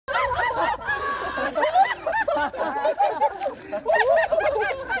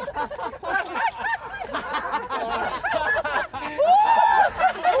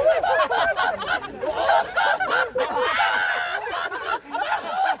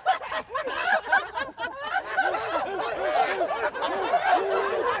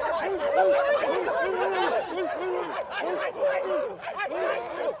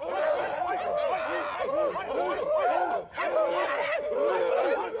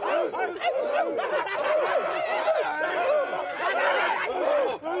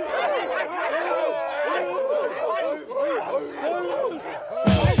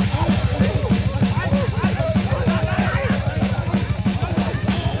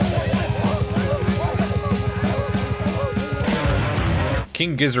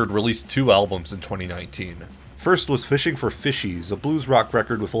King Gizzard released 2 albums in 2019. First was Fishing for Fishies, a blues rock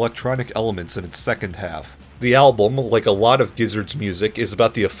record with electronic elements in its second half. The album, like a lot of Gizzard's music, is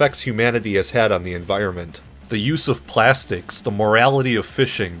about the effects humanity has had on the environment. The use of plastics, the morality of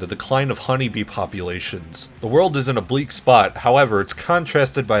fishing, the decline of honeybee populations. The world is in a bleak spot, however, it's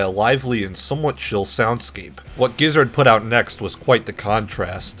contrasted by a lively and somewhat chill soundscape. What Gizzard put out next was quite the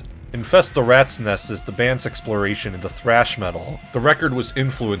contrast. Infest the Rat's Nest is the band's exploration into thrash metal. The record was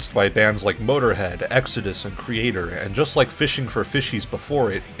influenced by bands like Motorhead, Exodus, and Creator, and just like Fishing for Fishies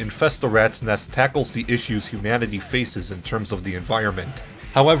before it, Infest the Rat's Nest tackles the issues humanity faces in terms of the environment.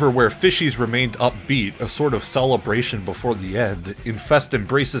 However, where Fishies remained upbeat, a sort of celebration before the end, Infest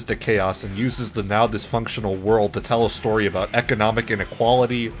embraces the chaos and uses the now dysfunctional world to tell a story about economic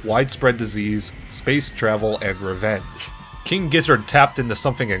inequality, widespread disease, space travel, and revenge. King Gizzard tapped into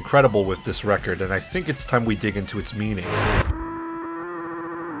something incredible with this record, and I think it's time we dig into its meaning.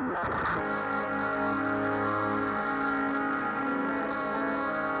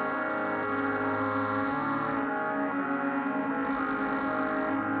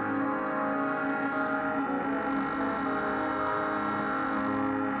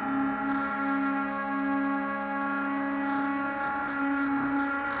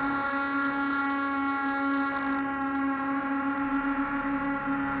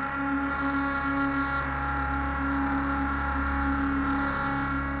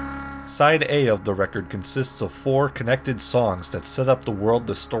 Side A of the record consists of 4 connected songs that set up the world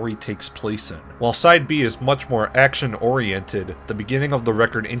the story takes place in. While Side B is much more action-oriented, the beginning of the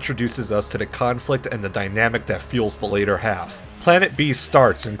record introduces us to the conflict and the dynamic that fuels the later half. Planet B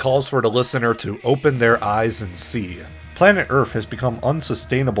starts and calls for the listener to open their eyes and see. Planet Earth has become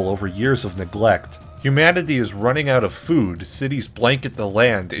unsustainable over years of neglect. Humanity is running out of food, cities blanket the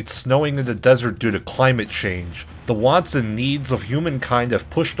land, it's snowing in the desert due to climate change. The wants and needs of humankind have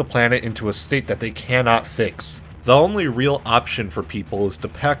pushed the planet into a state that they cannot fix. The only real option for people is to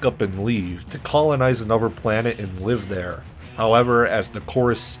pack up and leave, to colonize another planet and live there. However, as the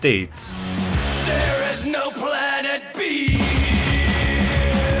chorus states, "There is no planet B.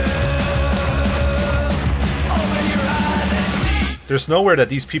 Open your eyes and see." There's nowhere that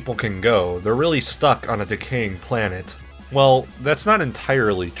these people can go. They're really stuck on a decaying planet. Well, that's not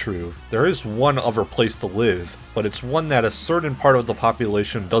entirely true. There is one other place to live, but it's one that a certain part of the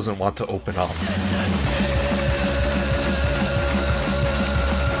population doesn't want to open up.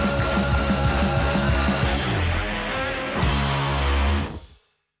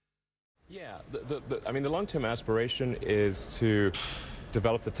 Yeah, I mean, the long-term aspiration is to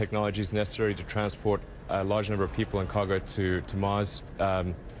develop the technologies necessary to transport a large number of people and cargo to Mars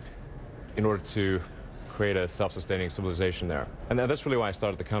in order to create a self-sustaining civilization there. And that's really why I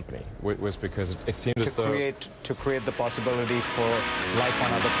started the company, was because it seems as though... To create the possibility for life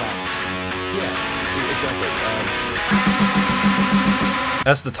on other planets. Yeah, exactly.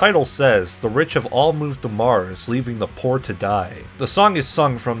 As the title says, the rich have all moved to Mars, leaving the poor to die. The song is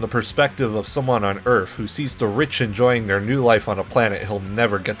sung from the perspective of someone on Earth who sees the rich enjoying their new life on a planet he'll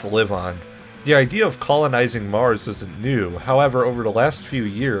never get to live on. The idea of colonizing Mars isn't new, however over the last few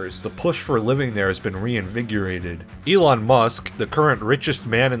years, the push for living there has been reinvigorated. Elon Musk, the current richest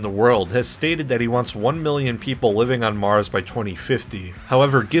man in the world, has stated that he wants 1 million people living on Mars by 2050.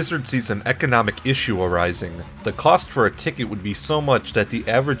 However, Gizzard sees an economic issue arising. The cost for a ticket would be so much that the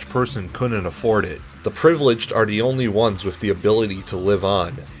average person couldn't afford it. The privileged are the only ones with the ability to live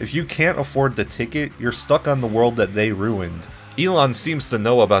on. If you can't afford the ticket, you're stuck on the world that they ruined. Elon seems to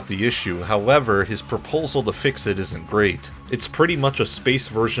know about the issue, however, his proposal to fix it isn't great. It's pretty much a space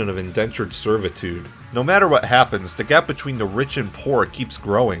version of indentured servitude. No matter what happens, the gap between the rich and poor keeps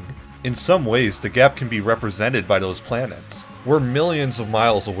growing. In some ways, the gap can be represented by those planets. We're millions of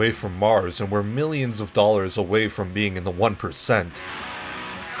miles away from Mars, and we're millions of dollars away from being in the 1%.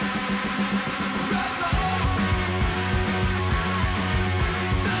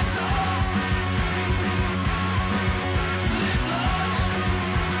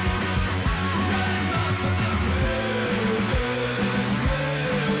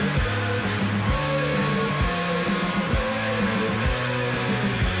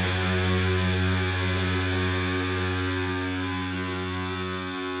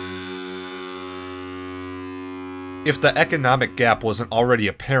 If the economic gap wasn't already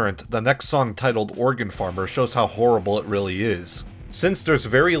apparent, the next song titled Organ Farmer shows how horrible it really is. Since there's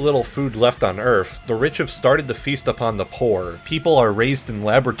very little food left on Earth, the rich have started to feast upon the poor. People are raised in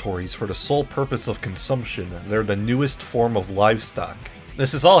laboratories for the sole purpose of consumption. They're the newest form of livestock.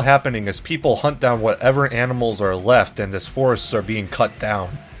 This is all happening as people hunt down whatever animals are left and as forests are being cut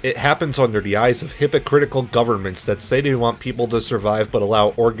down. It happens under the eyes of hypocritical governments that say they want people to survive but allow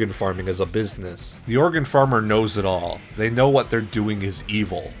organ farming as a business. The organ farmer knows it all. They know what they're doing is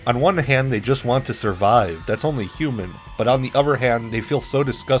evil. On one hand, they just want to survive. That's only human. But on the other hand, they feel so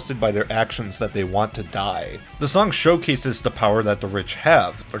disgusted by their actions that they want to die. The song showcases the power that the rich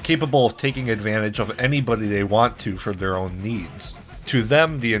have. They're capable of taking advantage of anybody they want to for their own needs. To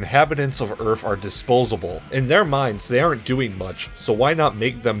them, the inhabitants of Earth are disposable. In their minds, they aren't doing much, so why not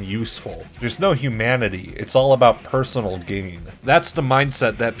make them useful? There's no humanity, it's all about personal gain. That's the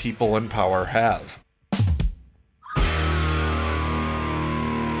mindset that people in power have.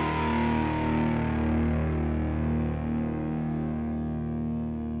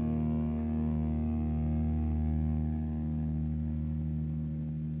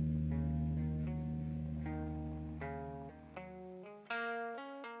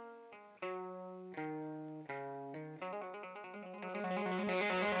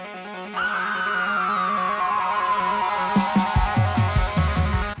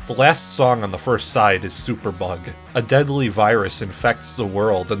 The last song on the first side is Superbug. A deadly virus infects the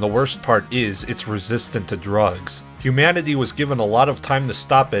world, and the worst part is, it's resistant to drugs. Humanity was given a lot of time to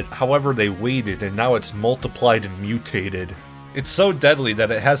stop it, however they waited, and now it's multiplied and mutated. It's so deadly that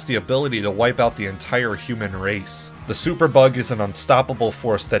it has the ability to wipe out the entire human race. The Superbug is an unstoppable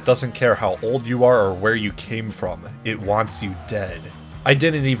force that doesn't care how old you are or where you came from. It wants you dead. I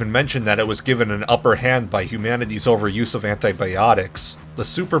didn't even mention that it was given an upper hand by humanity's overuse of antibiotics. The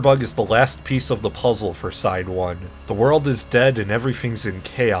Superbug is the last piece of the puzzle for Side 1. The world is dead and everything's in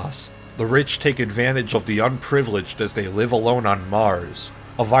chaos. The rich take advantage of the unprivileged as they live alone on Mars.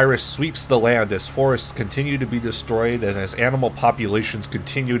 A virus sweeps the land as forests continue to be destroyed and as animal populations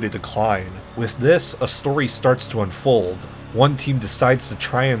continue to decline. With this, a story starts to unfold. One team decides to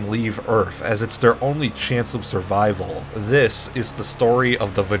try and leave Earth as it's their only chance of survival. This is the story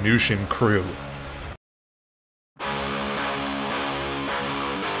of the Venusian crew.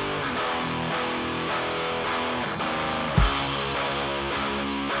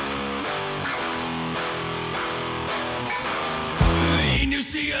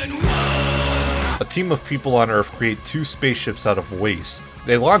 A team of people on Earth create two spaceships out of waste.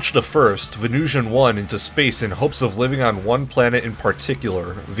 They launch the first, Venusian 1, into space in hopes of living on one planet in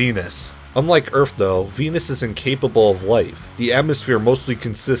particular, Venus. Unlike Earth though, Venus is incapable of life. The atmosphere mostly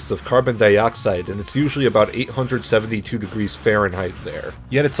consists of carbon dioxide and it's usually about 872 degrees Fahrenheit there.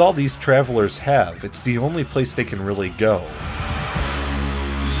 Yet it's all these travelers have, it's the only place they can really go.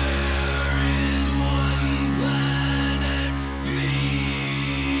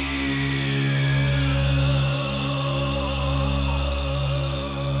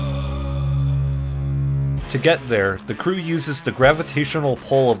 To get there, the crew uses the gravitational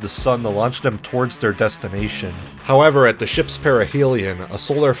pull of the sun to launch them towards their destination. However, at the ship's perihelion, a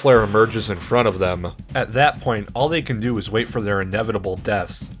solar flare emerges in front of them. At that point, all they can do is wait for their inevitable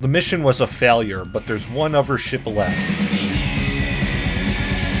deaths. The mission was a failure, but there's one other ship left.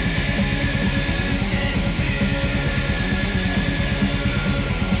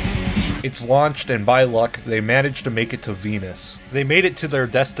 It's launched, and by luck, they managed to make it to Venus. They made it to their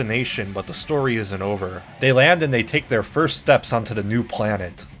destination, but the story isn't over. They land and they take their first steps onto the new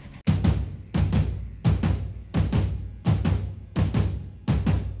planet.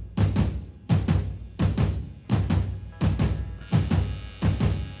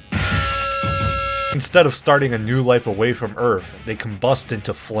 Instead of starting a new life away from Earth, they combust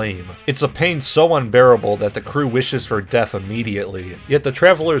into flame. It's a pain so unbearable that the crew wishes for death immediately, yet the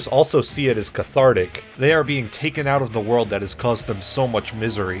travelers also see it as cathartic. They are being taken out of the world that has caused them so much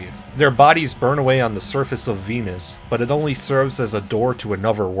misery. Their bodies burn away on the surface of Venus, but it only serves as a door to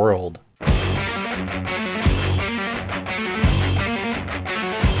another world.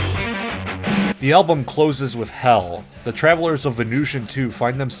 The album closes with Hell. The travelers of Venusian 2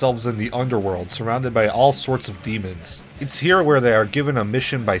 find themselves in the underworld, surrounded by all sorts of demons. It's here where they are given a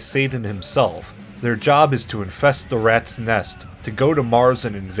mission by Satan himself. Their job is to infest the rat's nest, to go to Mars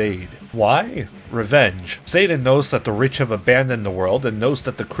and invade. Why? Revenge. Satan knows that the rich have abandoned the world and knows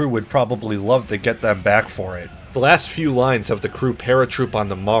that the crew would probably love to get them back for it. The last few lines have the crew paratroop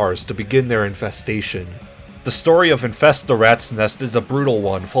onto Mars to begin their infestation. The story of Infest the Rat's Nest is a brutal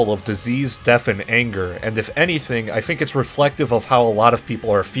one, full of disease, death, and anger, and if anything, I think it's reflective of how a lot of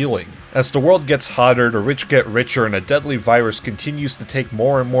people are feeling. As the world gets hotter, the rich get richer, and a deadly virus continues to take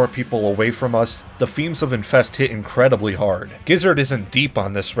more and more people away from us, the themes of Infest hit incredibly hard. Gizzard isn't deep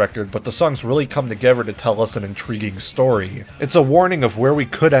on this record, but the songs really come together to tell us an intriguing story. It's a warning of where we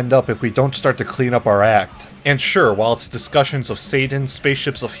could end up if we don't start to clean up our act. And sure, while its discussions of Satan,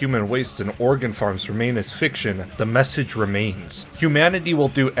 spaceships of human waste, and organ farms remain as fiction, the message remains. Humanity will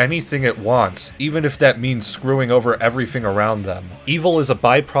do anything it wants, even if that means screwing over everything around them. Evil is a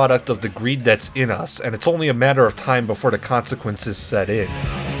byproduct of the greed that's in us, and it's only a matter of time before the consequences set in.